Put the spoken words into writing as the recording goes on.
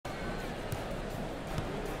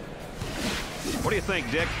What do you think,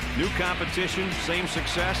 Dick? New competition, same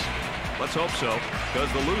success? Let's hope so,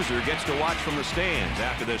 because the loser gets to watch from the stands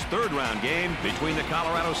after this third-round game between the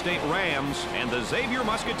Colorado State Rams and the Xavier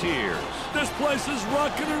Musketeers. This place is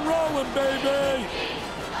rocking and rolling, baby!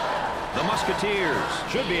 The Musketeers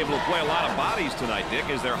should be able to play a lot of bodies tonight, Dick,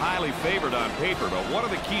 as they're highly favored on paper. But what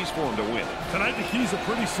are the keys for them to win? Tonight the keys are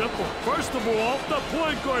pretty simple. First of all, the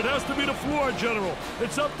point guard has to be the floor general.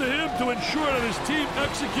 It's up to him to ensure that his team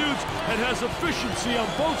executes and has efficiency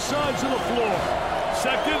on both sides of the floor.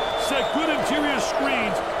 Second, set good interior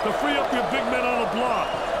screens to free up your big men on the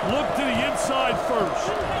block. Look to the inside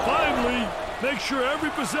first. Finally, make sure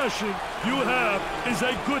every possession you have is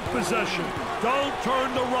a good possession. Don't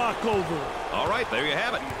turn the rock over. All right, there you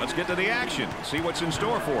have it. Let's get to the action. See what's in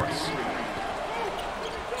store for us.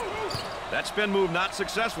 That spin move not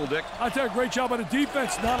successful, Dick. I tell you, great job by the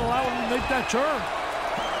defense not allowing him to make that turn.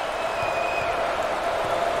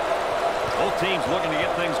 Both teams looking to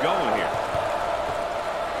get things going here.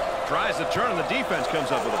 Tries to turn, and the defense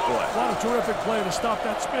comes up with a play. What a terrific play to stop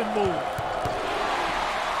that spin move.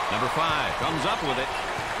 Number 5 comes up with it.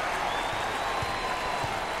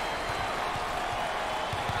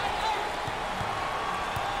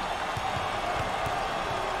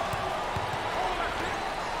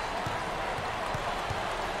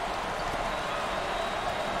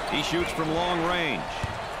 He shoots from long range.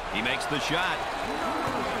 He makes the shot.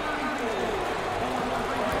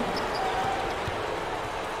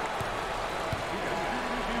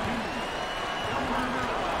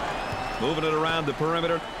 Moving it around the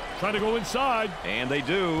perimeter. Trying to go inside. And they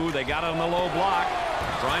do. They got it on the low block.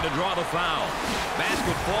 Trying to draw the foul.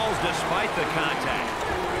 Basket falls despite the contact.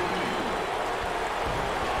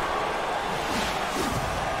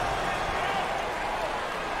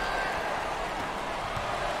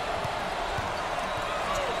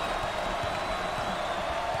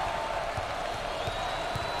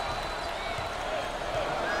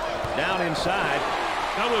 Down inside.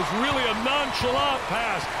 That was really a nonchalant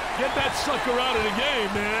pass. Get that sucker out of the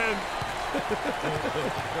game, man.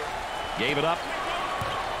 Gave it up.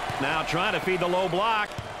 Now trying to feed the low block.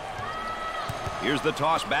 Here's the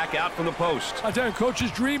toss back out from the post. I tell you,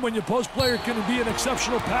 coach's dream when your post player can be an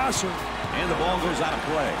exceptional passer. And the ball goes out of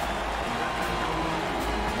play.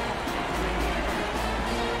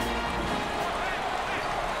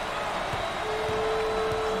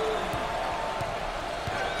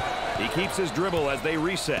 He keeps his dribble as they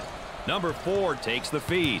reset. Number 4 takes the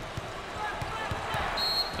feed.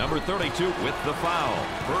 Number 32 with the foul.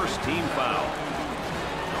 First team foul.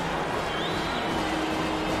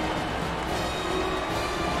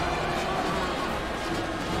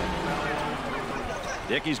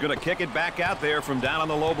 Dickey's going to kick it back out there from down on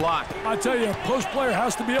the low block. I tell you, a post player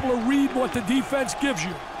has to be able to read what the defense gives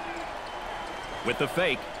you. With the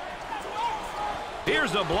fake.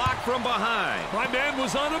 Here's a block from behind. My man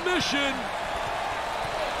was on a mission.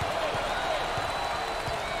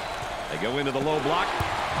 They go into the low block.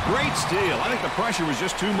 Great steal. I think the pressure was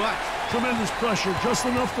just too much. Tremendous pressure, just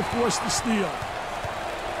enough to force the steal.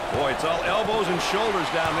 Boy, it's all elbows and shoulders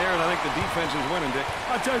down there, and I think the defense is winning, Dick.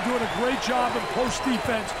 I tell you, doing a great job in post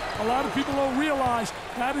defense. A lot of people don't realize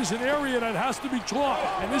that is an area that has to be taught,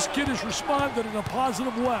 and this kid has responded in a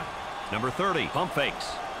positive way. Number 30, pump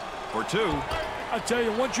fakes for 2. I tell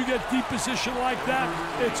you, once you get deep position like that,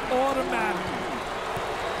 it's automatic.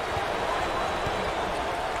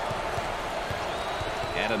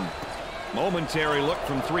 Had a momentary look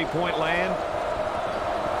from three-point land.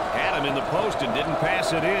 Had him in the post and didn't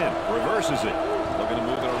pass it in. Reverses it. Looking to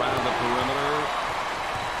move it around the perimeter.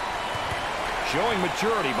 Showing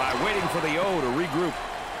maturity by waiting for the O to regroup.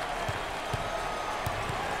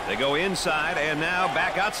 They go inside and now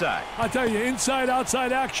back outside. I tell you,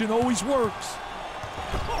 inside-outside action always works.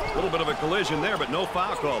 A little bit of a collision there, but no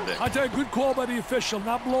foul called, Dick. I tell you, good call by the official.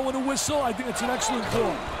 Not blowing a whistle. I think it's an excellent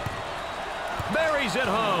call. Buries it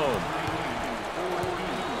home.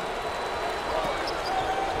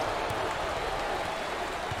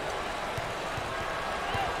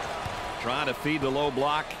 Trying to feed the low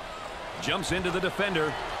block. Jumps into the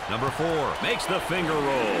defender. Number 4 makes the finger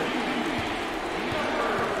roll.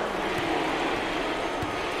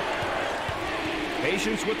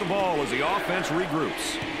 Patience with the ball as the offense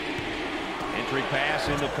regroups. Entry pass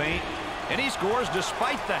in the paint, and he scores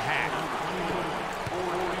despite the hack.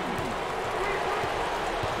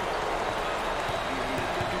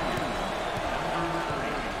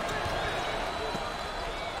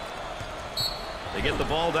 They get the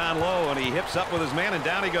ball down low, and he hips up with his man, and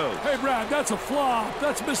down he goes. Hey, Brad, that's a flop.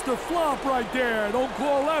 That's Mr. Flop right there. Don't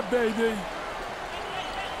call that, baby.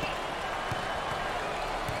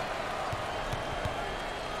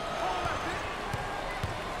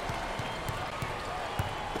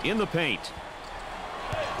 in the paint.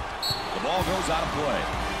 The ball goes out of play.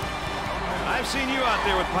 I've seen you out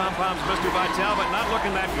there with pom-poms, Mr. Vitale, but not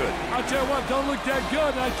looking that good. I'll tell you what, don't look that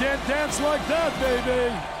good. I can't dance like that,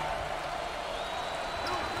 baby.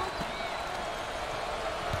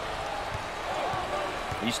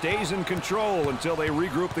 He stays in control until they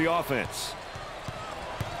regroup the offense.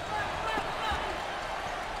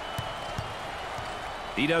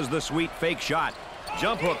 He does the sweet fake shot.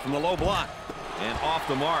 Jump hook from the low block. And off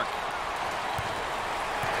the mark.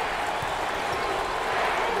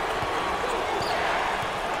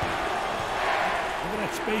 Look at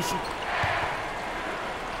that spacing.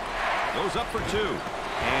 Goes up for two.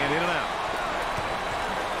 And in and out.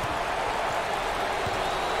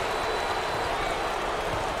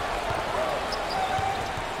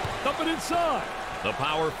 Dump it inside. The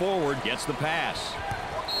power forward gets the pass.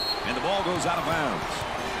 And the ball goes out of bounds.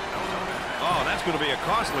 Oh, that's going to be a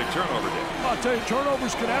costly turnover, Dick. I'll tell you,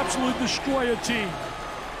 turnovers can absolutely destroy a team.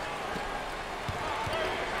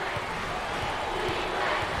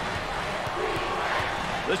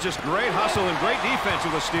 This is just great hustle and great defense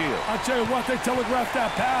with a steal. I'll tell you what, they telegraphed that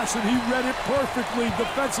pass, and he read it perfectly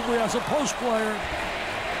defensively as a post player.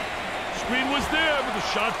 Screen was there, but the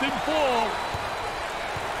shot didn't fall.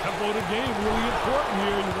 Tempo of the game really important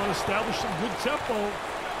here. You want to establish some good tempo.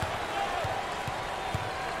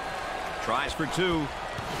 Tries for two.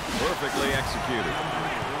 Perfectly executed.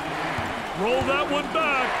 Roll that one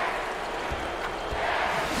back.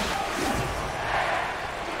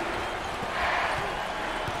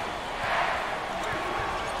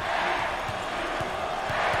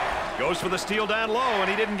 Goes for the steal down low, and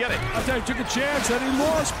he didn't get it. I tell you, took a chance, and he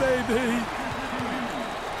lost, baby.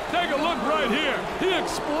 Take a look right here. He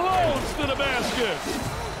explodes to the basket.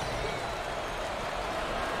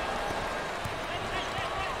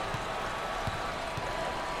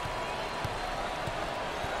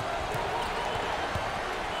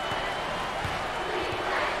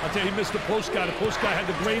 I'll tell you, he missed the post guy. The post guy had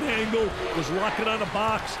the great angle, was locking on the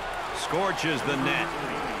box. Scorches the net.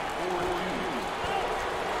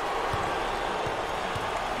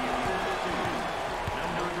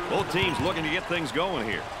 Both teams looking to get things going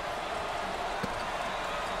here.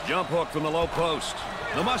 Jump hook from the low post.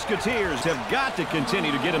 The Musketeers have got to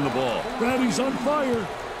continue to get him the ball. Brady's on fire.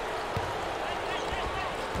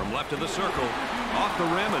 From left of the circle, off the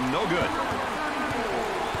rim, and no good.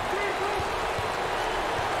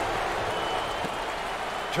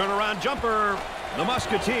 Turnaround jumper. The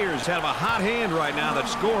Musketeers have a hot hand right now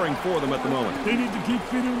that's scoring for them at the moment. They need to keep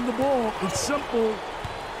feeding him the ball. It's simple.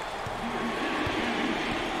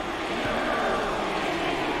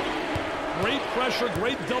 Great pressure,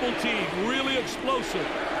 great double team. Really explosive.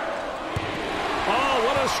 Oh,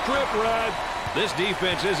 what a strip, Brad. This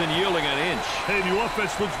defense isn't yielding an inch. Hey, the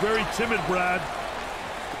offense looks very timid, Brad.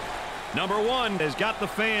 Number one has got the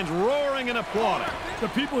fans roaring and applauding. The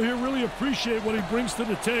people here really appreciate what he brings to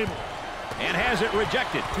the table. And has it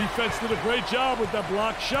rejected. Defense did a great job with that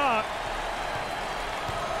block shot.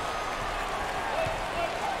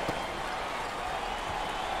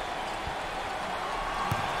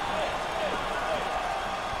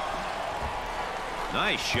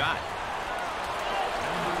 Nice shot.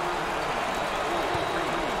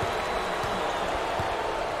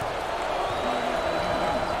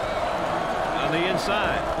 On the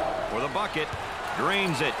inside for the bucket.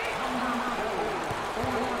 Drains it.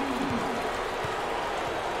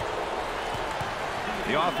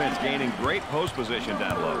 The offense gaining great post position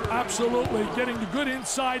down low. Absolutely. Getting the good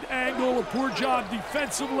inside angle. A poor job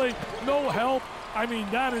defensively. No help. I mean,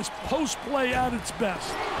 that is post play at its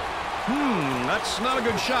best. That's not a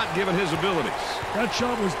good shot given his abilities. That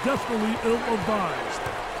shot was definitely ill-advised.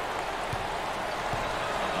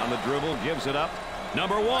 On the dribble, gives it up.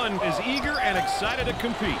 Number one is eager and excited to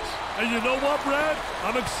compete. And you know what, Brad?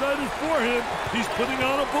 I'm excited for him. He's putting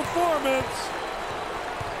on a performance.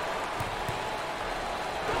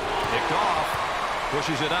 Picked off.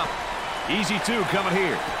 Pushes it up. Easy two coming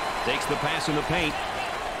here. Takes the pass in the paint.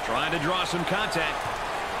 Trying to draw some contact.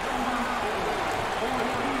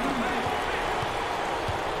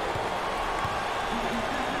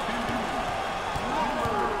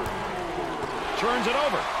 Turns it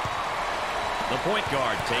over. The point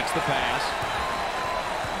guard takes the pass.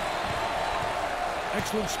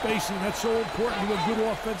 Excellent spacing. That's so important to a good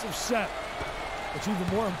offensive set. It's even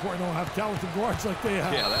more important to have talented guards like they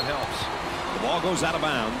have. Yeah, that helps. The ball goes out of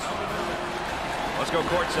bounds. Let's go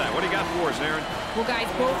courtside. What do you got for us, Aaron? Well, guys,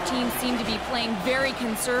 both teams seem to be playing very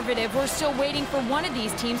conservative. We're still waiting for one of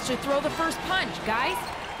these teams to throw the first punch, guys.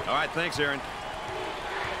 All right, thanks, Aaron.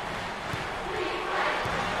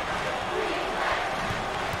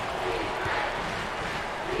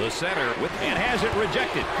 The center and has it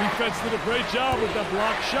rejected. Defense did a great job with that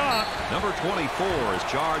block shot. Number 24 is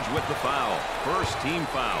charged with the foul. First team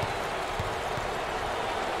foul.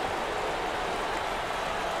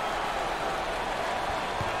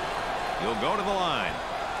 He'll go to the line.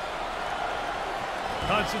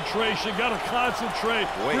 Concentration, got to concentrate.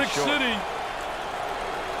 Brick City.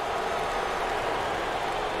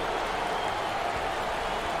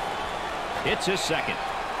 It's his second.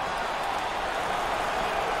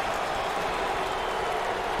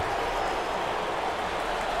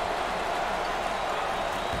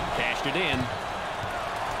 Cashed it in.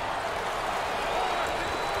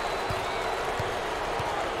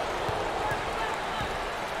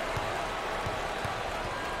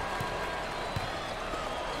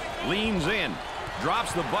 Leans in.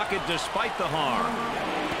 Drops the bucket despite the harm.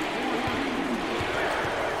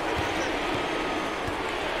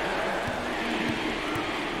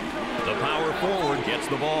 The power forward gets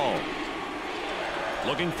the ball.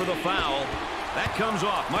 Looking for the foul. That comes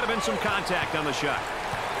off. Might have been some contact on the shot.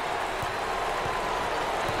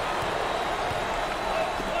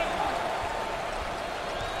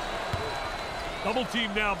 Double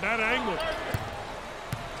team now, bad angle.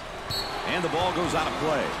 And the ball goes out of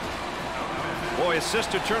play. Boy,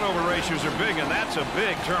 assist-to-turnover ratios are big, and that's a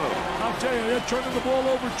big turnover. I'll tell you, they're turning the ball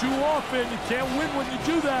over too often. You can't win when you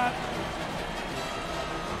do that.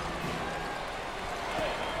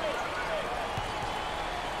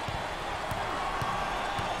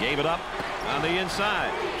 Gave it up on the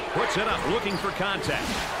inside. Puts it up, looking for contact.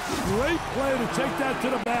 Great play to take that to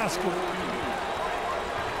the basket.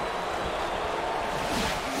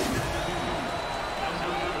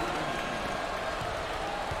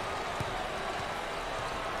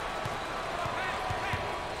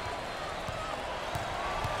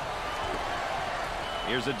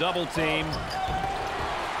 Here's a double team.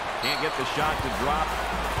 Can't get the shot to drop.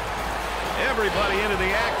 Everybody into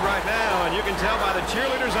the act right now, and you can tell by the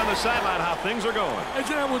cheerleaders on the sideline how things are going.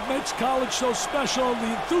 Isn't that what makes college so special?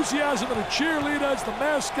 The enthusiasm of the cheerleaders, the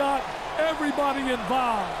mascot, everybody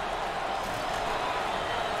involved.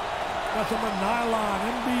 Nothing but nylon,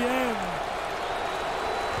 NBN.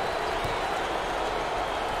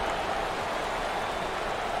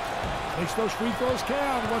 Makes those free throws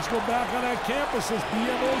count. Let's go back on that campus as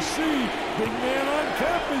BMOC. Big man on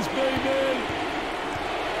campus, baby.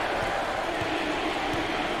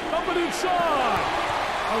 Up and inside.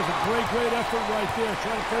 That was a great effort right there.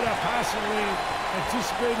 Trying to play that passing lane.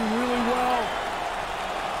 Anticipating really well.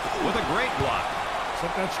 With a great block.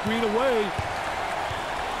 Set that screen away.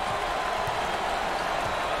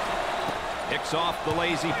 Picks off the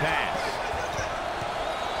lazy pass.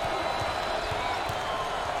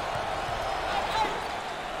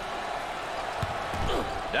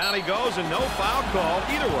 Down he goes, and no foul call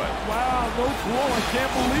either way. Wow, no throw. I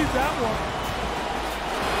can't believe that one.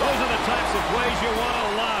 Those are the types of plays you want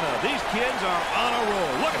a lot of. These kids are on a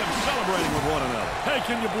roll. Look at them celebrating with one another. Hey,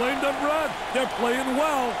 can you blame them, Brad? They're playing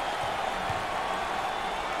well.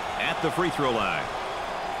 At the free throw line.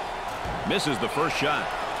 Misses the first shot.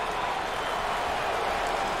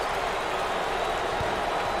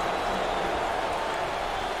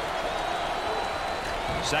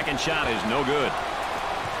 Second shot is no good.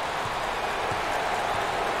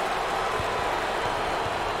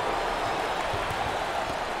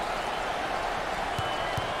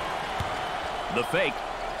 The fake.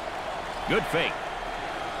 Good fake.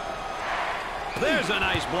 There's a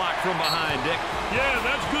nice block from behind, Dick. Yeah,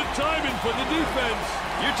 that's good timing for the defense.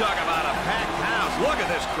 You talk about a packed house. Look at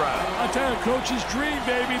this crowd. I tell you, coach's dream,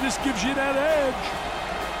 baby. This gives you that edge.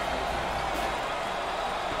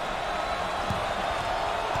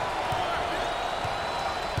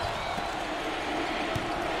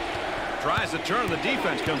 Tries to turn, the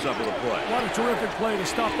defense comes up with a play. What a terrific play to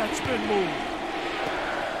stop that spin move.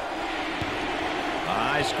 A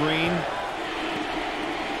high screen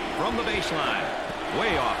from the baseline.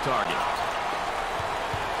 Way off target.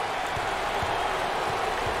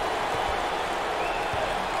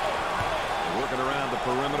 Working around the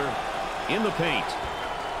perimeter. In the paint.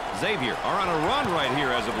 Xavier are on a run right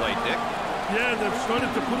here as of late, Dick. Yeah, they've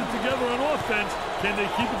started to put it together on offense. Can they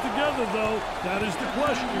keep it together, though? That is the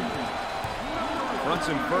question. Fronts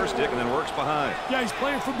him first, Dick, and then works behind. Yeah, he's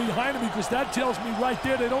playing from behind him because that tells me right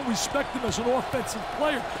there they don't respect him as an offensive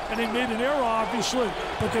player. And they made an error, obviously,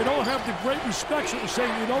 but they don't have the great respect. So they're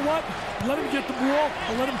saying, you know what? Let him get the ball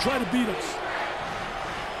and let him try to beat us.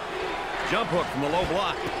 Jump hook from the low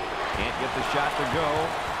block. Can't get the shot to go.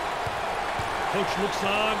 Coach looks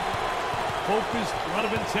on. Focused, a lot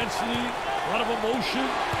of intensity, a lot of emotion.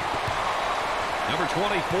 Number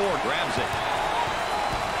 24 grabs it.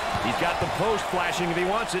 He's got the post flashing if he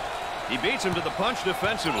wants it. He beats him to the punch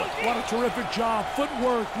defensively. What a terrific job.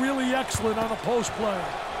 Footwork really excellent on the post play.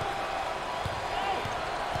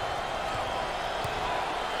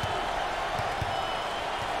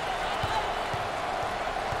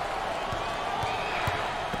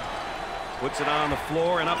 Puts it on the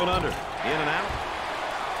floor and up and under. In and out.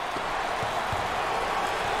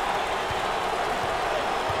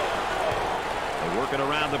 They work it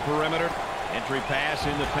around the perimeter. Entry pass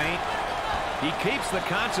in the paint. He keeps the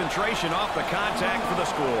concentration off the contact for the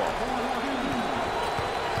score.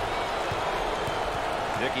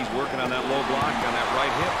 Dickey's working on that low block on that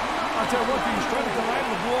right hip. I'll tell you one thing, he's trying to command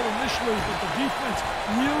the ball initially, but the defense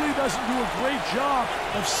really doesn't do a great job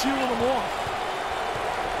of sealing them off.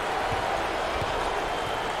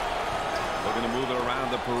 Looking to move it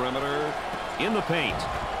around the perimeter. In the paint.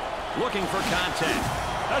 Looking for contact.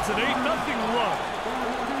 That's an 8-0 run.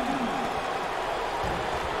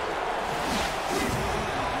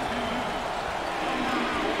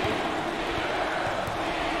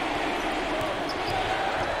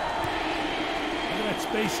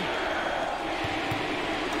 Spacing.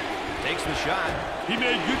 Takes the shot. He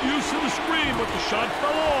made good use of the screen, but the shot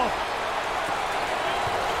fell off.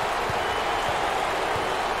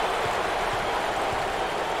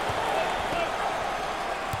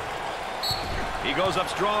 He goes up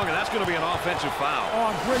strong, and that's going to be an offensive foul.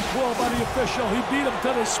 Oh, great call by the official. He beat him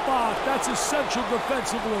to the spot. That's essential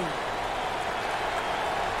defensively.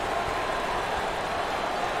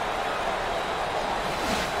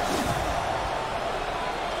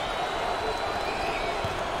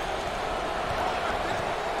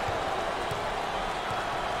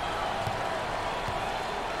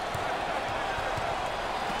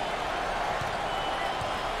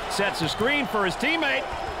 Sets a screen for his teammate.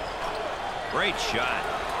 Great shot.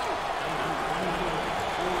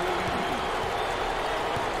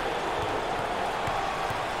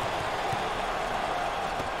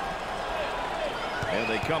 And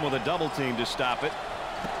they come with a double team to stop it.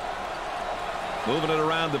 Moving it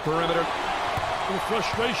around the perimeter. A little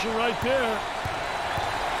frustration right there.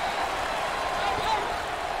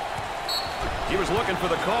 He was looking for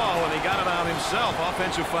the call, and he got it on himself.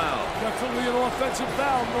 Offensive foul. Definitely an offensive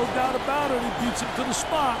foul, no doubt about it. He beats him to the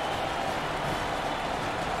spot.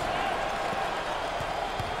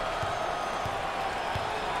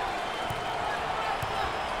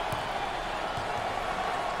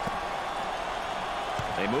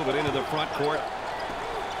 They move it into the front court.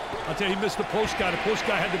 I'll tell you, he missed the post guy. The post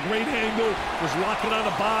guy had the great angle, was locking on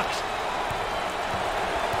the box.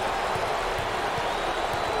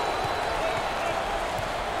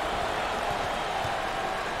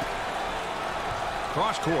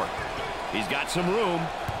 Cross court. He's got some room.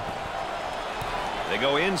 They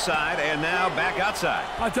go inside and now back outside.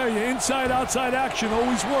 I tell you, inside-outside action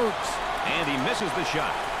always works. And he misses the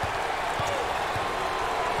shot.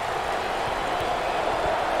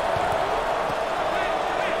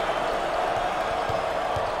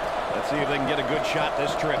 Let's see if they can get a good shot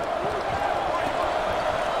this trip.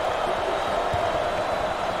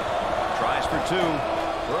 Tries for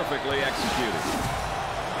two. Perfectly executed.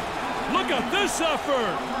 Look at this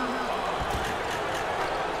effort!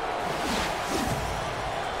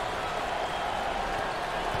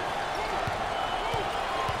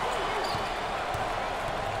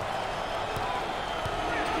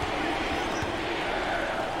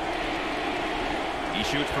 He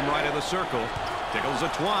shoots from right of the circle. Tickles a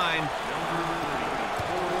twine.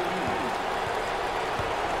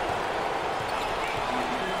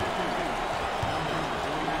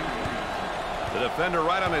 The defender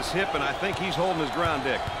right on his hip, and I think he's holding his ground,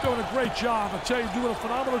 Dick. Doing a great job. I tell you, doing a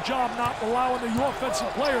phenomenal job not allowing the offensive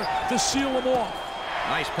player to seal him off.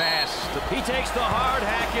 Nice pass. He takes the hard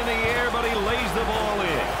hack in the air, but he lays the ball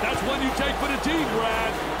in. That's one you take for the team,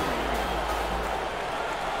 Brad.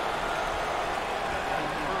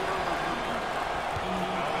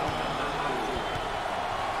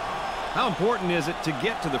 How important is it to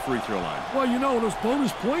get to the free throw line? Well, you know, those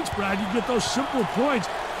bonus points, Brad, you get those simple points.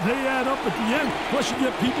 They add up at the end. Plus, you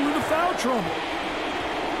get people into foul trouble.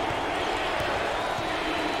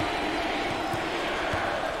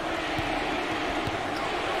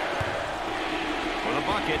 For the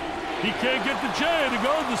bucket. He can't get the J to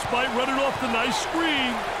go despite running off the nice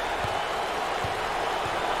screen.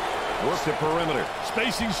 Works the perimeter.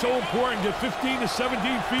 Spacing's so important. Get 15 to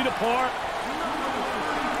 17 feet apart.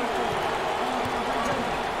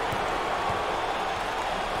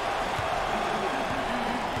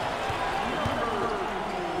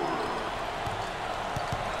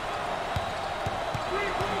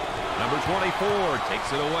 Number 24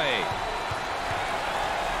 takes it away.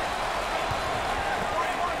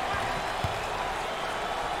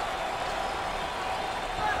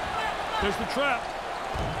 There's the trap.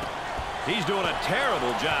 He's doing a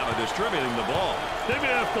terrible job of distributing the ball. They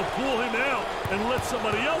may have to pull him out and let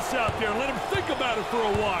somebody else out there and let him think about it for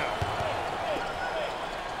a while.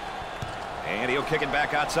 And he'll kick it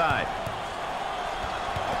back outside.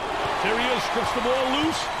 There he is, strips the ball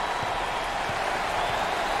loose.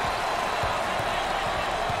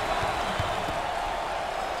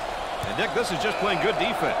 And Dick, this is just playing good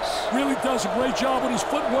defense. Really does a great job with his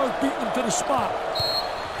footwork, beating him to the spot.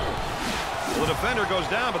 Well, the defender goes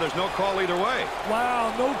down, but there's no call either way.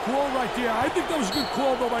 Wow, no call right there. I think that was a good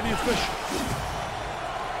call, though, by the official.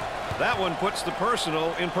 That one puts the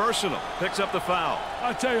personal in personal. Picks up the foul.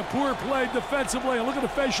 I tell you, poor play defensively. And look at the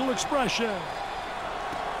facial expression.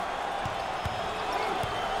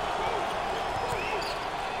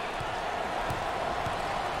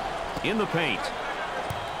 In the paint.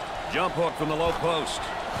 Jump hook from the low post.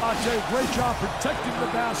 I tell you, great job protecting the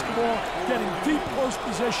basketball, getting deep post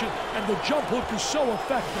position, and the jump hook is so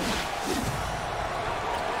effective.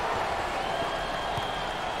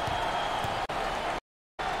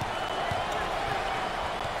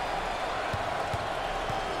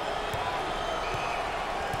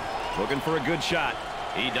 Looking for a good shot.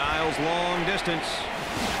 He dials long distance.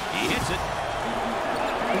 He hits it.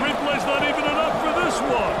 The replay's not even enough for this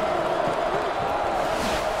one.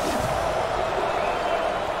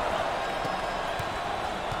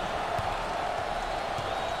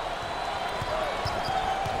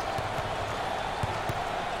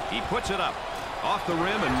 He puts it up. Off the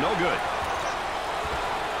rim and no good.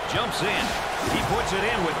 Jumps in. He puts it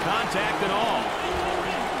in with contact and all.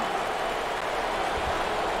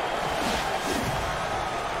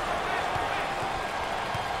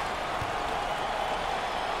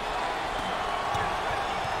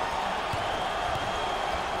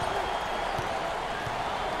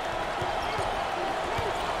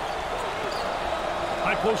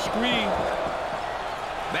 High post screen.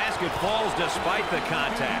 Basket falls despite the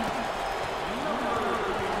contact.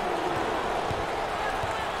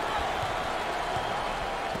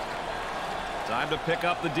 Time to pick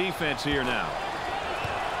up the defense here now.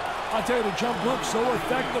 I tell you, the jump hook so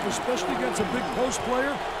effective, especially against a big post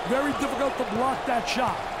player. Very difficult to block that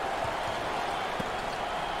shot.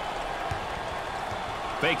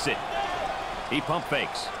 Fakes it. He pump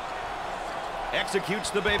fakes. Executes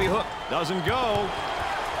the baby hook. Doesn't go.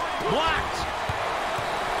 Blocked.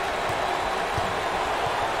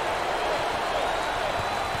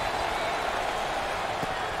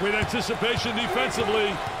 With anticipation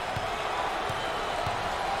defensively.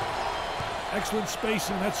 Excellent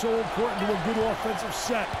spacing. That's so important to a good offensive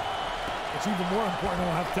set. It's even more important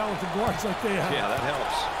to have talented guards like they have. Yeah, that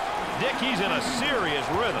helps. Dick, he's in a serious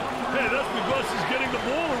rhythm. Hey, that's because he's getting the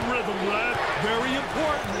ball in rhythm, Brad. Very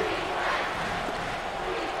important.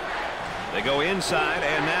 They go inside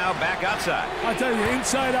and now back outside. I tell you,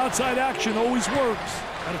 inside-outside action always works.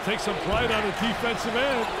 Got to take some pride on the defensive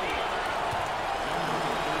end.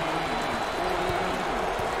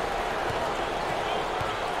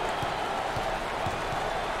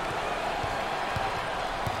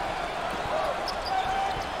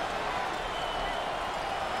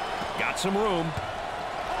 Got some room.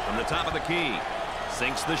 From the top of the key.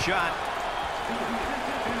 Sinks the shot.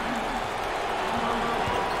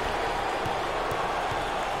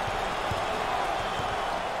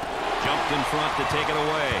 Jumped in front to take it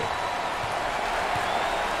away.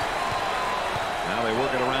 Now they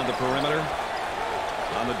work it around the perimeter.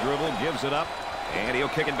 On the dribble, gives it up. And he'll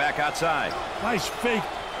kick it back outside. Nice fake.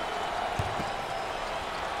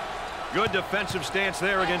 Good defensive stance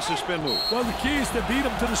there against the spin move. Well, the key is to beat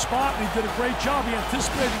him to the spot, and he did a great job. He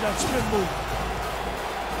anticipated that spin move.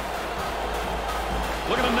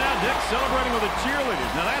 Look at him now, Dick, celebrating with the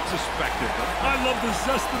cheerleaders. Now that's a spectacle. I love the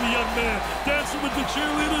zest of the young man. Dancing with the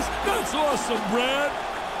cheerleaders, that's awesome, Brad.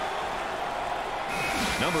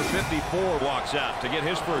 Number 54 walks out to get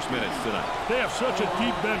his first minutes tonight. They have such a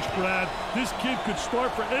deep bench, Brad. This kid could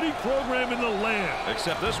start for any program in the land.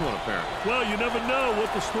 Except this one, apparently. Well, you never know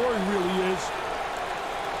what the story really is.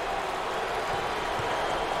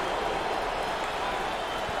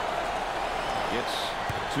 Gets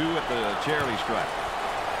two at the charity stripe.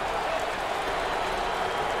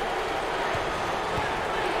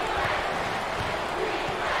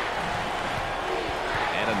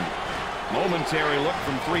 Momentary look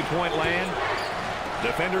from three-point land.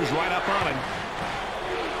 Defenders right up on him.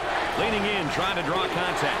 Leaning in, trying to draw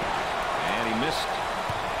contact. And he missed.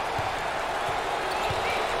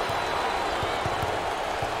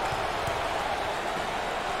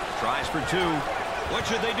 Tries for two. What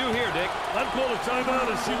should they do here, Dick? I'd call a timeout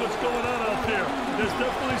and see what's going on out there. There's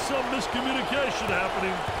definitely some miscommunication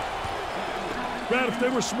happening. Brad, if they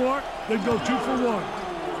were smart, they'd go 2 for 1.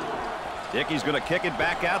 Dickey's going to kick it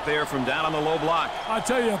back out there from down on the low block. I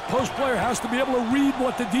tell you, a post player has to be able to read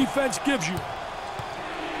what the defense gives you.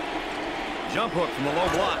 Jump hook from the low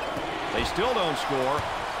block. They still don't score.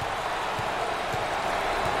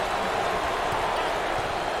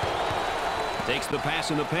 Takes the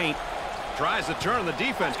pass in the paint. Tries to turn, and the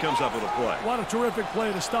defense comes up with a play. What a terrific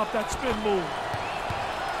play to stop that spin move.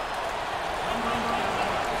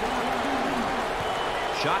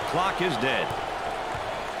 Shot clock is dead.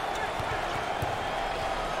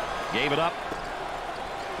 Gave it up.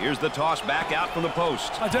 Here's the toss back out from the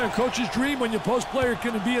post. I tell you, coach's dream when your post player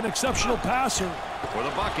can be an exceptional passer. For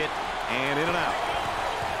the bucket, and in and out.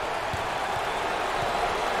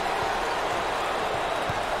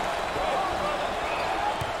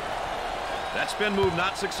 That spin move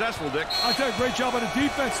not successful, Dick. I tell you, great job on the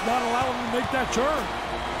defense, not allowing him to make that turn.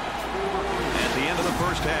 At the end of the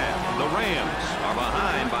first half, the Rams are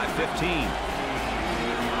behind by 15.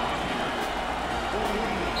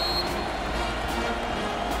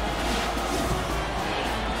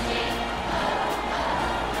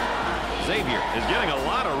 Xavier is getting a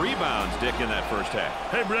lot of rebounds, Dick, in that first half.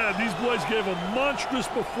 Hey, Brad, these boys gave a monstrous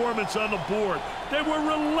performance on the board. They were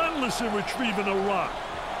relentless in retrieving a rock.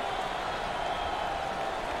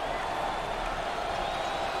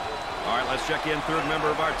 All right, let's check in third member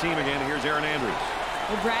of our team again. Here's Aaron Andrews.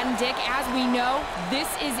 Well, Brad and Dick, as we know, this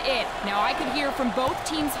is it. Now, I could hear from both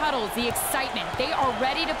teams' huddles the excitement. They are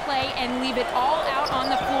ready to play and leave it all out on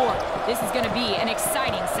the floor. This is going to be an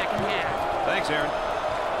exciting second half. Thanks, Aaron.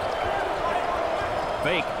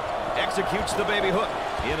 Fake. Executes the baby hook.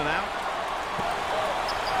 In and out.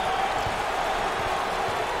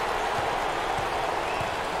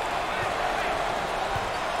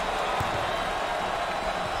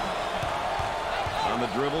 On the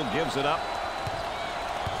dribble, gives it up.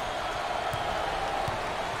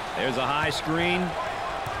 There's a high screen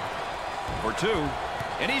for 2.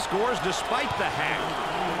 And he scores despite the hack.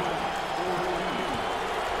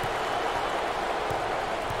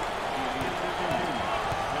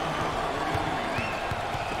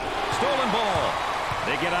 Stolen ball.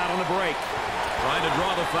 They get out on the break. Trying to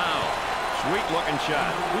draw the foul. Sweet looking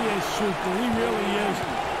shot. He is super. He really is.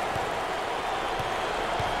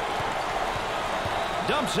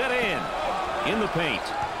 Dumps it in the paint.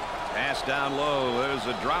 Pass down low. There's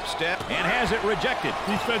a drop step and has it rejected.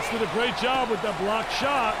 Defense did a great job with that block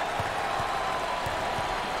shot.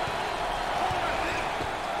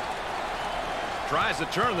 Tries to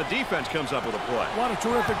turn. The defense comes up with a play. What a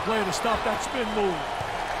terrific play to stop that spin move.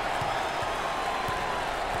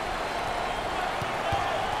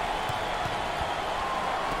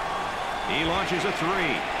 He launches a 3.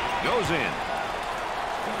 Goes in.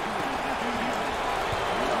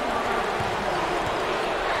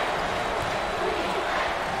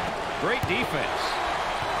 Great defense.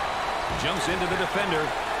 Jumps into the defender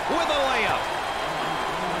with a layup.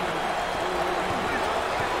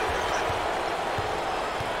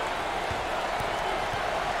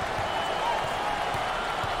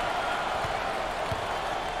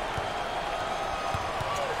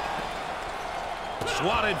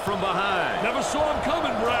 Swatted from behind. Never saw him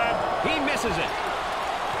coming, Brad. He misses it.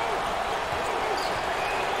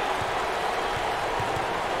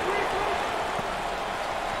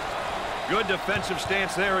 Good defensive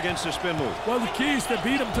stance there against the spin move. Well, the key is to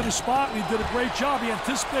beat him to the spot, and he did a great job. He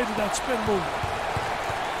anticipated that spin move.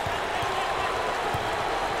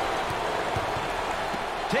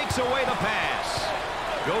 Takes away the pass.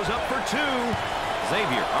 Goes up for 2.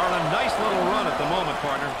 Xavier are on a nice little run at the moment,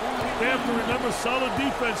 partner. They have to remember solid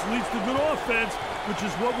defense leads to good offense, which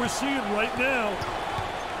is what we're seeing right now.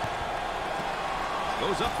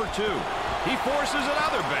 Goes up for 2. He forces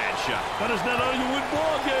another bad shot. That is not how you win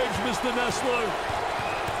ball games, Mr. Nessler.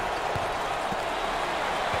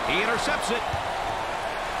 He intercepts it.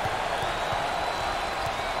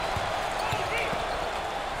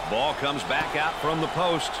 Ball comes back out from the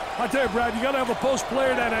post. I tell you, Brad, you got to have a post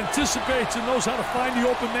player that anticipates and knows how to find the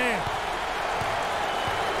open man.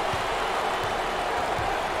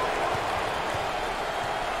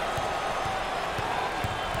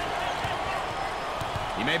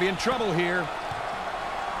 He may be in trouble here.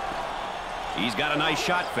 He's got a nice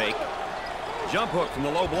shot fake. Jump hook from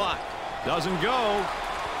the low block. Doesn't go.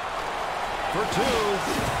 For 2.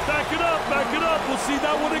 Back it up, back it up. We'll see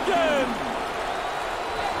that one again.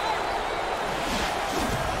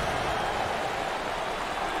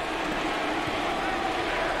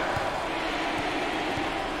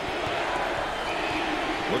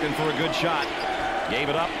 Looking for a good shot. Gave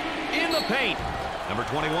it up in the paint. Number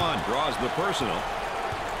 21 draws the personal.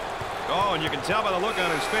 Oh, and you can tell by the look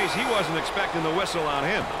on his face, he wasn't expecting the whistle on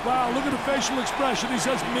him. Wow, look at the facial expression. He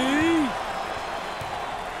says, me?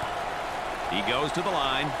 He goes to the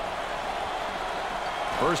line.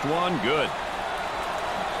 First one, good.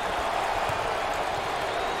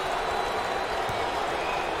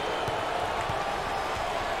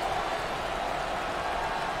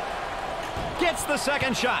 Gets the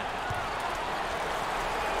second shot.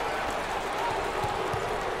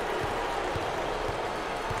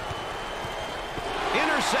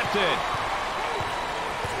 Intercepted.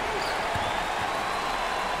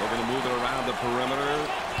 They're going to move it around the perimeter.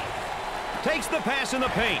 Takes the pass in the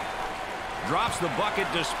paint. Drops the bucket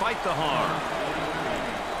despite the harm.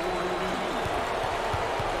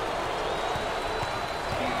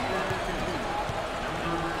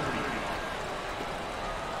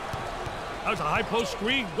 That was a high post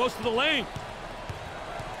screen. Goes to the lane.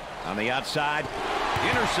 On the outside.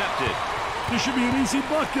 Intercepted. This should be an easy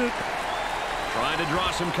bucket. Trying to draw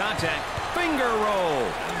some contact. Finger roll.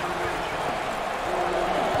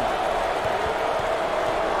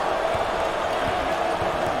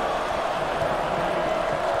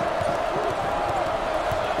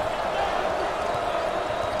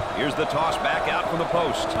 Here's the toss back out from the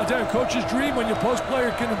post. I tell you, coach's dream when your post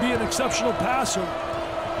player can be an exceptional passer.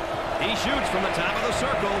 He shoots from the top of the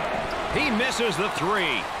circle. He misses the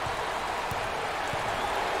three.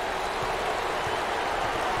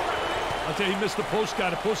 I'll tell you, he missed the post guy.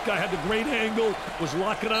 The post guy had the great angle, was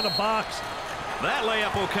locking on a box. That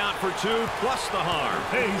layup will count for two, plus the harm.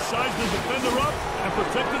 Hey, he sized the defender up and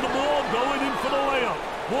protected the ball, going in for the layup.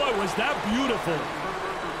 Boy, was that beautiful.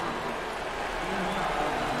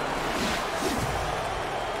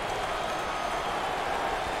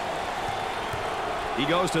 He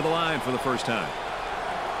goes to the line for the first time.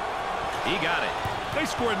 He got it. They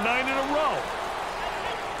scored 9 in a row.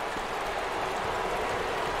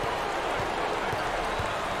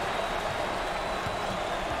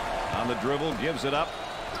 On the dribble, gives it up.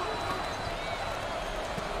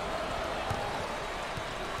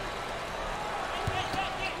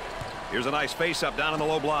 Here's a nice face-up down in the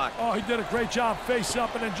low block. Oh, he did a great job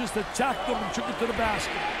face-up and then just attacked them and took it to the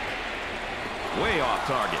basket. Way off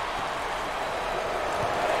target.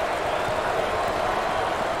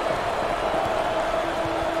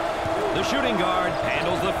 The shooting guard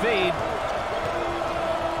handles the feed.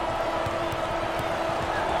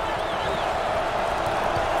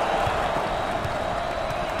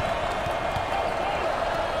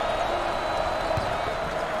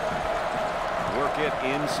 Work it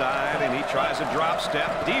inside, and he tries a drop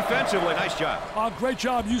step. Defensively, nice job. Oh, great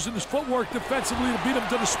job using his footwork defensively to beat him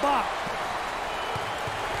to the spot.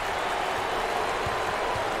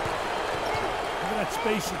 Look at that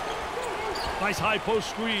spacing. Nice high post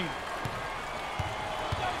screen.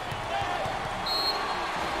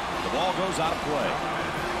 The ball goes out of play.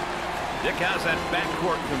 Dick, how's that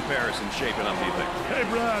backcourt comparison shaping up, do you think? Hey,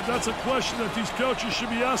 Brad, that's a question that these coaches should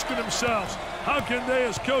be asking themselves. How can they,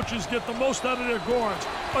 as coaches, get the most out of their guards?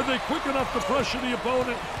 Are they quick enough to pressure the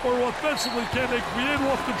opponent, or offensively, can they create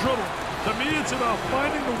off the dribble? To me, it's about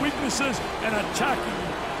finding the weaknesses and attacking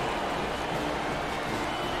them.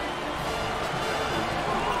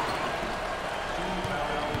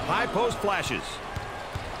 High post flashes.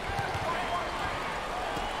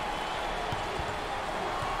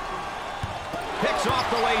 Picks off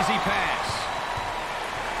the lazy pass.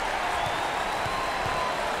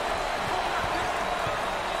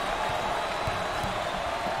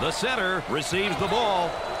 The center receives the ball.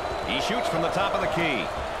 He shoots from the top of the key.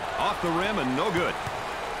 Off the rim and no good.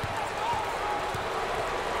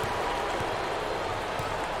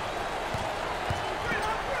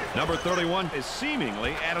 Number 31 is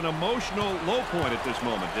seemingly at an emotional low point at this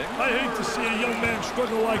moment, Dick. I hate to see a young man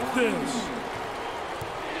struggle like this.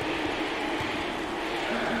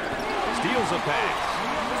 Steals a pass.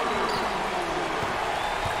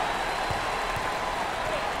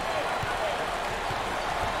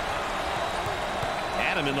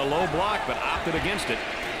 Had him in the low block, but opted against it.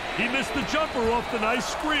 He missed the jumper off the nice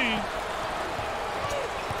screen.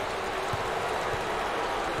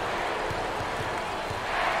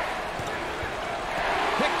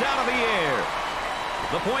 Picked out of the air.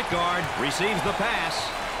 The point guard receives the pass.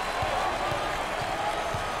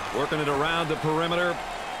 Working it around the perimeter.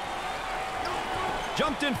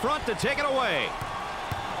 Jumped in front to take it away.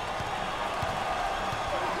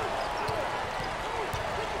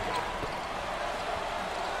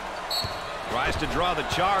 Tries to draw the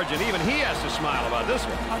charge, and even he has to smile about this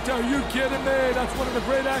one. I tell you, kidding me? That's one of the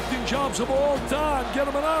great acting jobs of all time. Get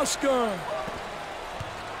him an Oscar.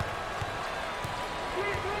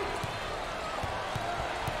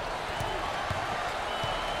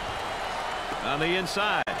 On the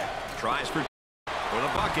inside. Tries for the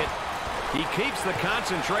bucket. He keeps the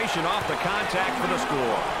concentration off the contact for the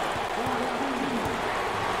score.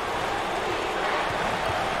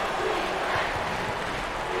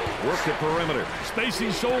 Work the perimeter.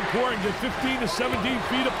 Spacing so important. Get 15 to 17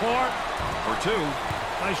 feet apart. For two.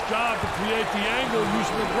 Nice job to create the angle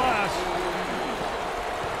using the glass.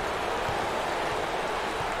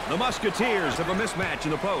 The Musketeers have a mismatch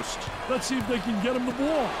in the post. Let's see if they can get him the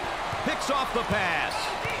ball. Picks off the pass.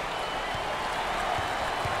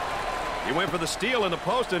 He went for the steal in the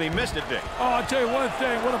post, and he missed it, Dick. Oh, I'll tell you one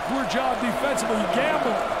thing. What a poor job defensively. He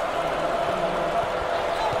gambled.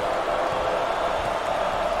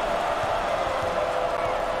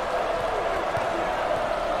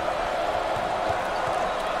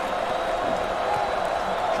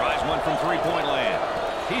 From three-point land.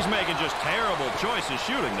 He's making just terrible choices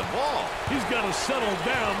shooting the ball. He's got to settle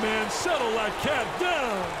down, man. Settle that cat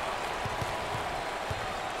down.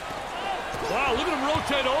 Wow, look at him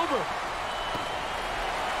rotate over.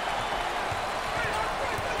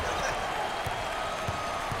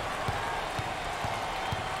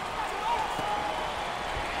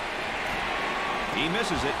 He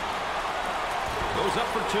misses it. Goes up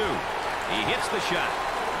for two. He hits the shot.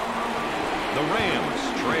 The Rams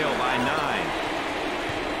trail by 9.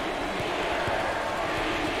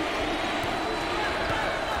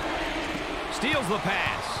 Steals the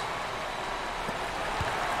pass.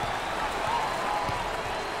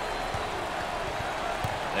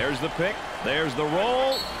 There's the pick. There's the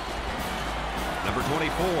roll. Number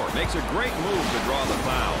 24 makes a great move to draw the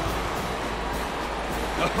foul.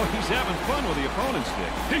 Oh, he's having fun with the opponent's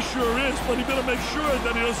stick. He sure is, but he better make sure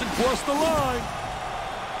that he doesn't cross the line.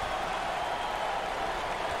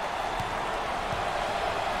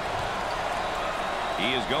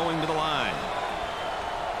 He is going to the line.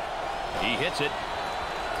 He hits it.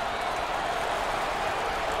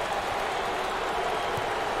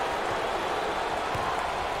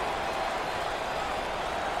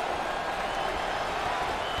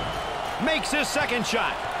 Makes his second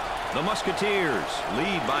shot. The Musketeers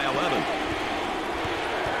lead by 11.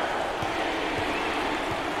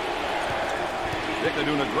 Dick, they're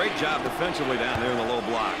doing a great job defensively down there in the low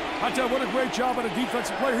block. I tell you, what a great job on a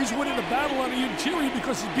defensive player. He's winning the battle on the interior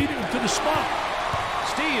because he's beating him to the spot.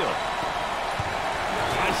 Steal.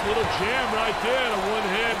 Nice little jam right there. The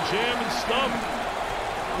one-hand jam and stump.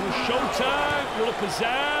 A little showtime, a little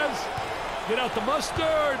pizzazz. Get out the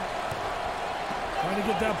mustard. Trying to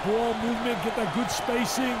get that ball movement, get that good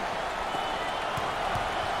spacing.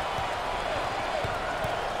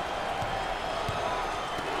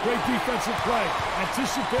 Great defensive play.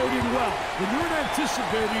 Anticipating well. When you're an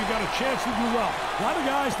anticipator, you got a chance to do well. A lot of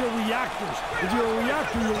guys, they're reactors. If you're a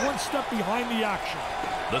reactor, you're one step behind the action.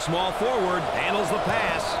 The small forward handles the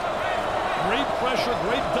pass. Great pressure,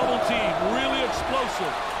 great double team. Really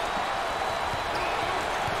explosive.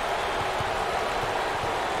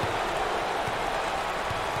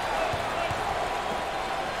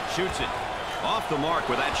 Shoots it. Off the mark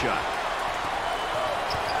with that shot.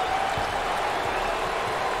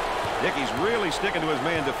 Dick, he's really sticking to his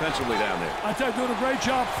man defensively down there. I tell you, doing a great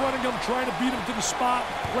job fronting him, trying to beat him to the spot,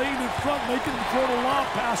 playing in front, making him throw the lob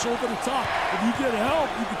pass over the top. If you get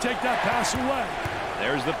help, you can take that pass away.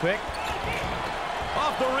 There's the pick.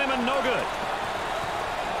 Off the rim and no good.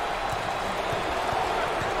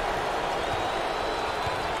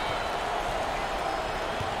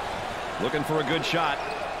 Looking for a good shot.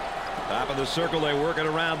 Top of the circle, they work it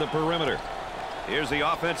around the perimeter. Here's the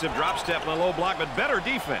offensive drop step in the low block, but better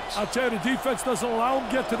defense. I'll tell you, the defense doesn't allow him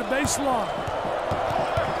to get to the baseline.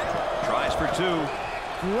 Tries for two.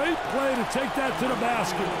 Great play to take that to the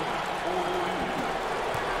basket.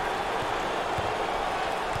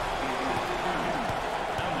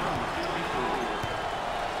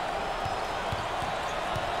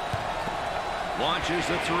 Launches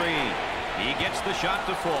the three. He gets the shot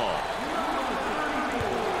to fall.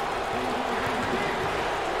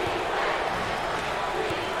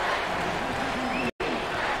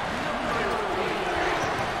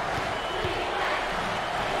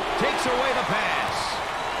 Takes away the pass.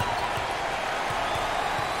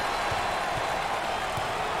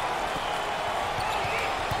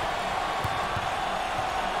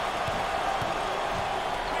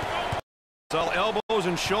 All elbows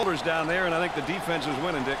and shoulders down there, and I think the defense is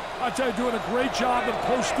winning, Dick. I tell you, doing a great job in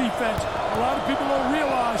post defense. A lot of people don't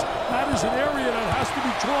realize that is an area that has to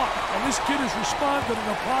be taught, and this kid has responded in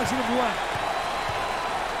a positive way.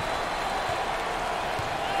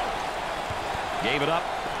 Gave it up.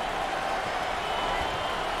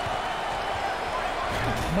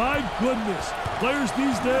 My goodness, players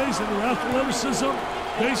these days and their athleticism,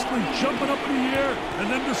 basically jumping up in the air and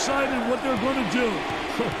then deciding what they're going to do.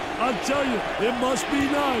 I'll tell you, it must be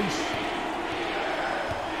nice.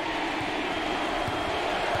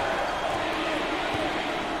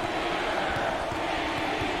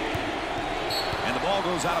 And the ball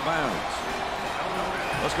goes out of bounds.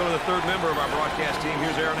 Let's go to the third member of our broadcast team.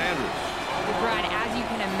 Here's Aaron Andrews. Brad, as you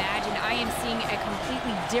can imagine, I am seeing a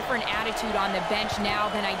completely different attitude on the bench now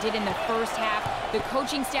than I did in the first half. The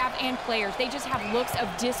coaching staff and players, they just have looks of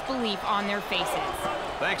disbelief on their faces.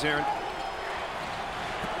 Thanks, Aaron.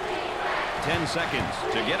 10 seconds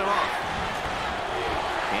to get it off.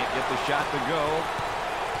 Can't get the shot to go.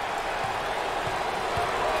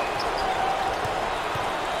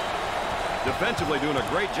 Defensively doing a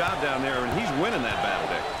great job down there, and he's winning that battle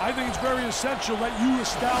there. I think it's very essential that you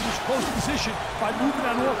establish post position by moving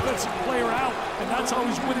that offensive player out, and that's how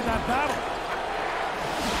he's winning that battle.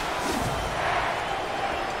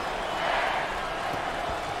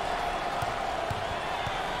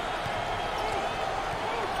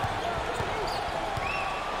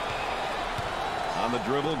 On the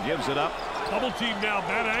dribble, gives it up. Double team now,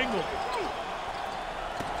 bad angle.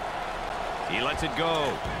 He lets it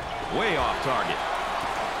go. Way off target.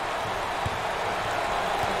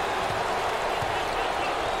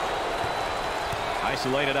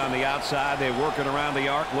 Isolated on the outside. They're working around the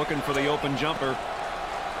arc, looking for the open jumper.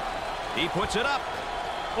 He puts it up.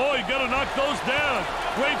 Oh, you got to knock those down.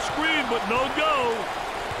 Great screen, but no go.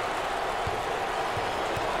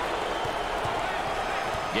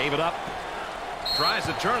 Gave it up. Tries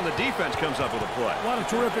to turn. The defense comes up with a play. What a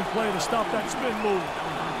terrific play to stop that spin move.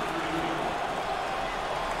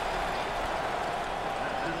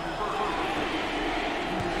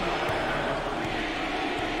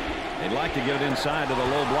 They'd like to get it inside to the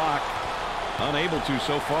low block. Unable to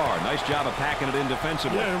so far. Nice job of packing it in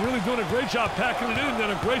defensively. Yeah, they're really doing a great job packing it in,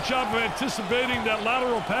 and a great job of anticipating that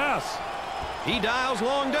lateral pass. He dials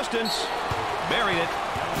long distance. Buried it.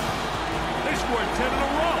 They scored 10 in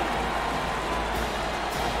a row.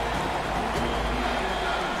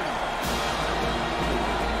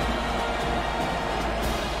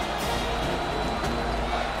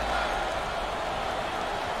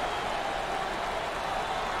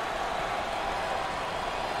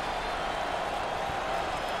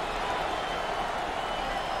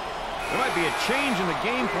 There might be a change in the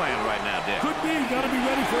game plan right now, Dick. Could be. Got to be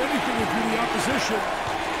ready for anything if you're the opposition.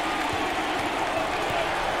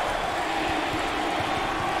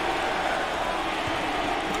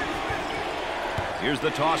 Here's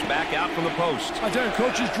the toss back out from the post. I tell you,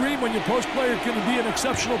 coach's dream when your post player can be an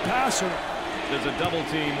exceptional passer. There's a double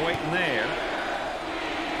team waiting there.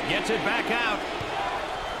 Gets it back out.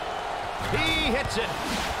 He hits it.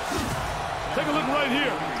 Take a look right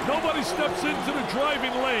here. Nobody steps into the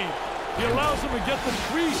driving lane. He allows them to get the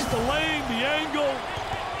crease, the lane, the angle.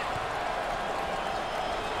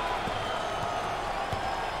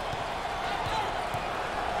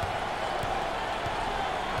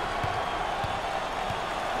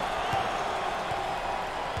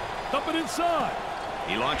 Dump it inside.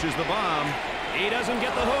 He launches the bomb. He doesn't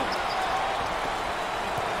get the hoop.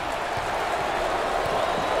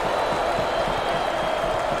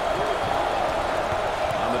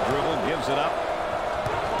 On the dribble, gives it up.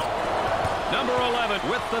 Number 11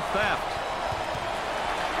 with the theft.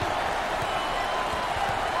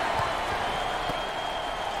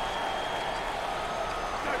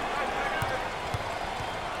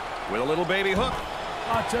 With a little baby hook.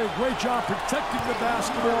 I'll tell you, great job protecting the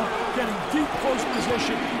basketball, getting deep post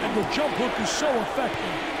position, and the jump hook is so effective.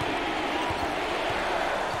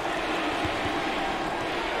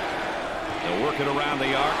 They'll work it around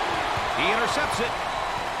the arc. He intercepts it.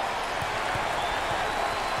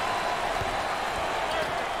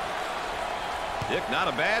 Dick, not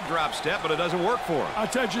a bad drop step, but it doesn't work for him. I'll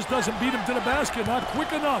tell you, just doesn't beat him to the basket, not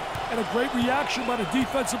quick enough, and a great reaction by the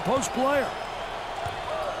defensive post player.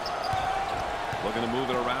 Looking to move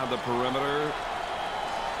it around the perimeter.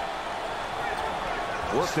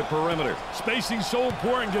 Work the perimeter. Spacing so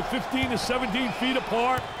important. Get 15 to 17 feet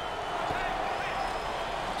apart.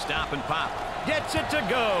 Stop and pop. Gets it to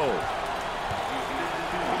go.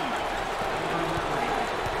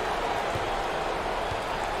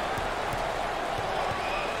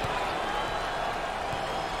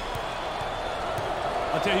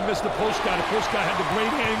 I'll tell you, he missed the post guy. The post guy had the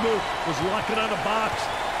great angle, was locking on the box.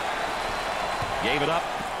 Gave it up.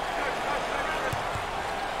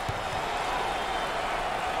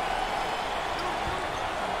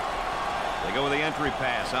 They go with the entry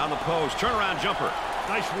pass on the post. Turnaround jumper.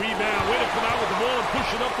 Nice rebound. Way to come out with the ball and push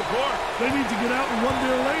it up the court. They need to get out and run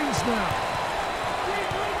their lanes now.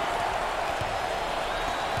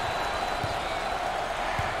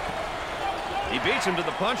 He beats him to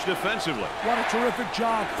the punch defensively. What a terrific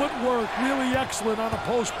job. Footwork really excellent on a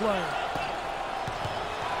post play.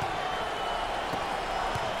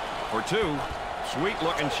 For two.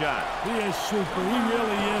 Sweet-looking shot. He is super. He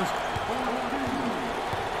really is.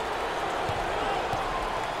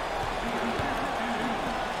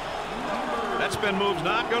 That spin move's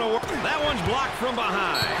not going to work. That one's blocked from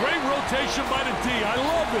behind. Great rotation by the D. I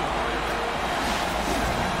love it.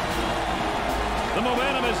 The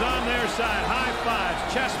momentum is on their side. High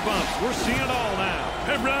fives, chest bumps. We're seeing it all now.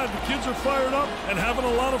 Hey, Brad, the kids are fired up and having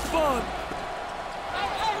a lot of fun.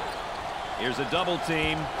 Here's a double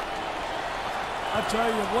team. I tell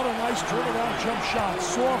you, what a nice turnaround jump shot.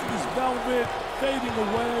 Soft as velvet, fading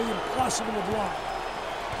away, impossible to block.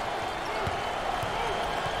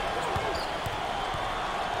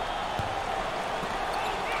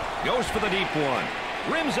 Goes for the deep one.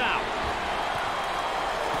 Rims out.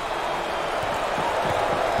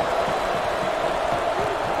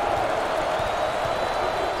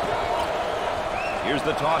 Here's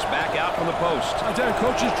the toss back out from the post. I tell you,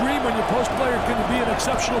 coach's dream when your post player can be an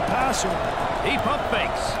exceptional passer. He pump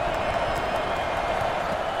fakes.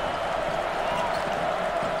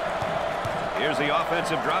 Here's the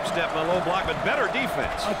offensive drop step in a low block, but better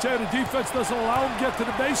defense. I tell you, the defense doesn't allow him to get to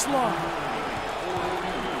the baseline.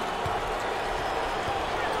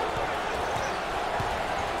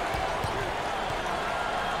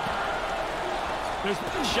 There's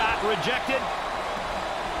the shot rejected.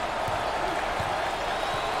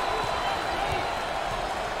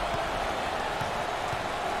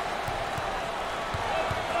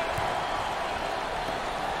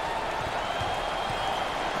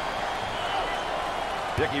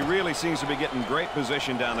 He really seems to be getting great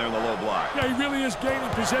position down there in the low block. Yeah, he really is gaining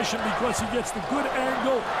possession because he gets the good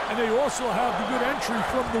angle, and they also have the good entry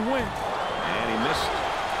from the wing. And he missed.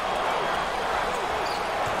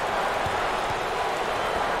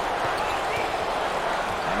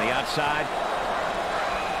 On the outside.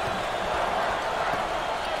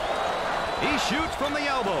 He shoots from the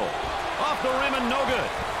elbow. Off the rim and no good.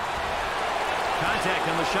 Contact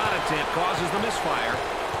on the shot attempt causes the misfire.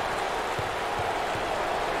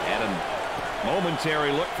 And a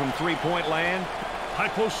momentary look from three-point land. High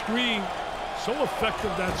post screen. So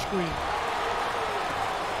effective, that screen.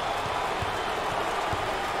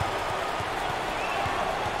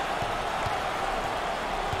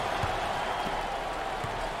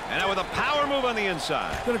 And now with a power move on the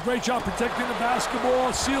inside. Did a great job protecting the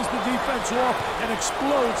basketball, seals the defense off, and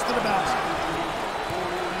explodes to the basket.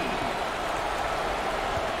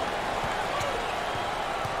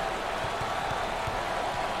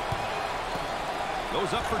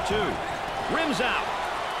 Goes up for two. Rims out.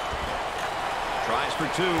 Tries for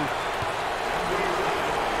two.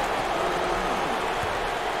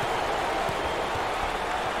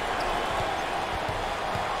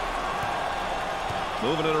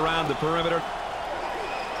 Moving it around the perimeter.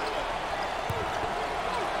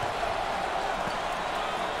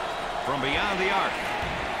 From beyond the arc.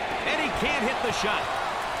 And he can't hit the shot.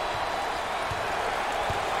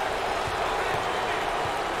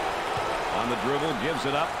 On the dribble, gives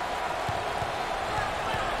it up.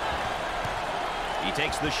 He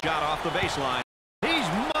takes the shot off the baseline. He's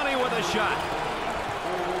money with a shot.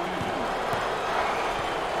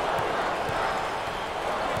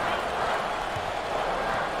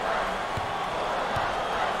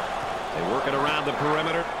 They work it around the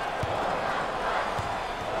perimeter.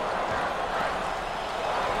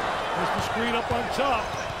 There's the screen up on top.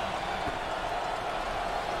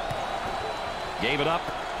 Gave it up.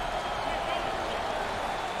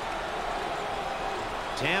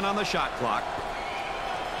 10 on the shot clock.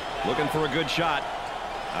 Looking for a good shot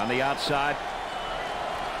on the outside.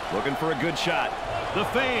 Looking for a good shot. The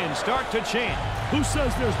fans start to chant. Who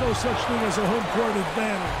says there's no such thing as a home court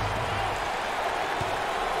advantage?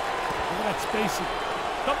 Look at that spacing.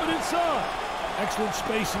 Coming inside. Excellent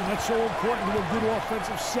spacing. That's so important to a good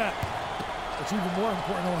offensive set. It's even more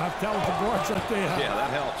important to have talented guards like they have. Yeah,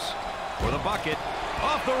 that helps. For the bucket.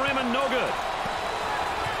 Off the rim and no good.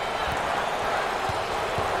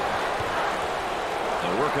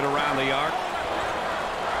 Working around the arc.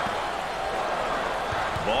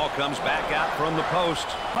 Ball comes back out from the post.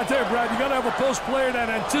 I tell you, Brad, you got to have a post player that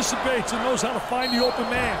anticipates and knows how to find the open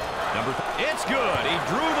man. It's good. He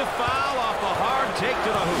drew the foul off the hard take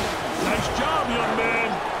to the hoop. Nice job, young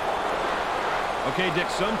man. Okay, Dick,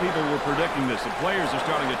 some people were predicting this. The players are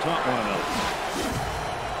starting to taunt one another.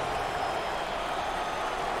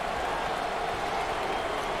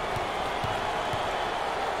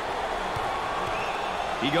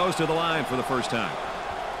 He goes to the line for the first time.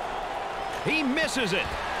 He misses it.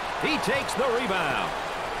 He takes the rebound.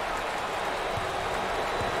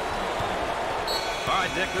 All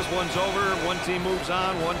right, Dick, this one's over. One team moves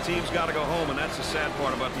on, one team's got to go home, and that's the sad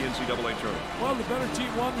part about the NCAA tournament. Well, the better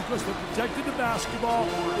team won because they protected the basketball.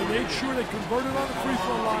 They made sure they converted on the free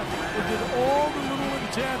throw line. They did all the little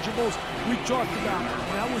intangibles we talked about, and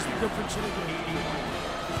that was the difference in the game.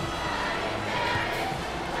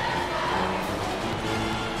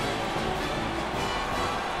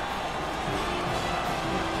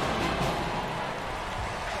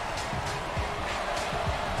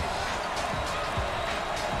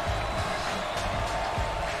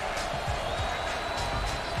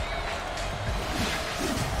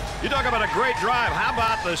 You talk about a great drive. How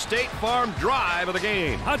about the State Farm drive of the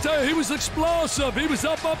game? I tell you, he was explosive. He was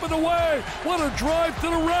up and away. What a drive to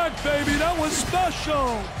the rack, baby. That was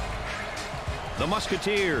special. The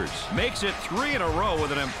Musketeers makes it 3 in a row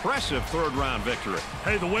with an impressive third-round victory.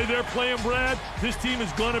 Hey, the way they're playing, Brad, this team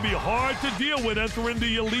is going to be hard to deal with entering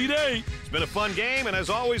the Elite Eight. It's been a fun game, and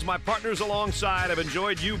as always, my partners alongside have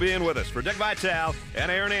enjoyed you being with us. For Dick Vitale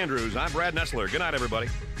and Aaron Andrews, I'm Brad Nessler. Good night, everybody.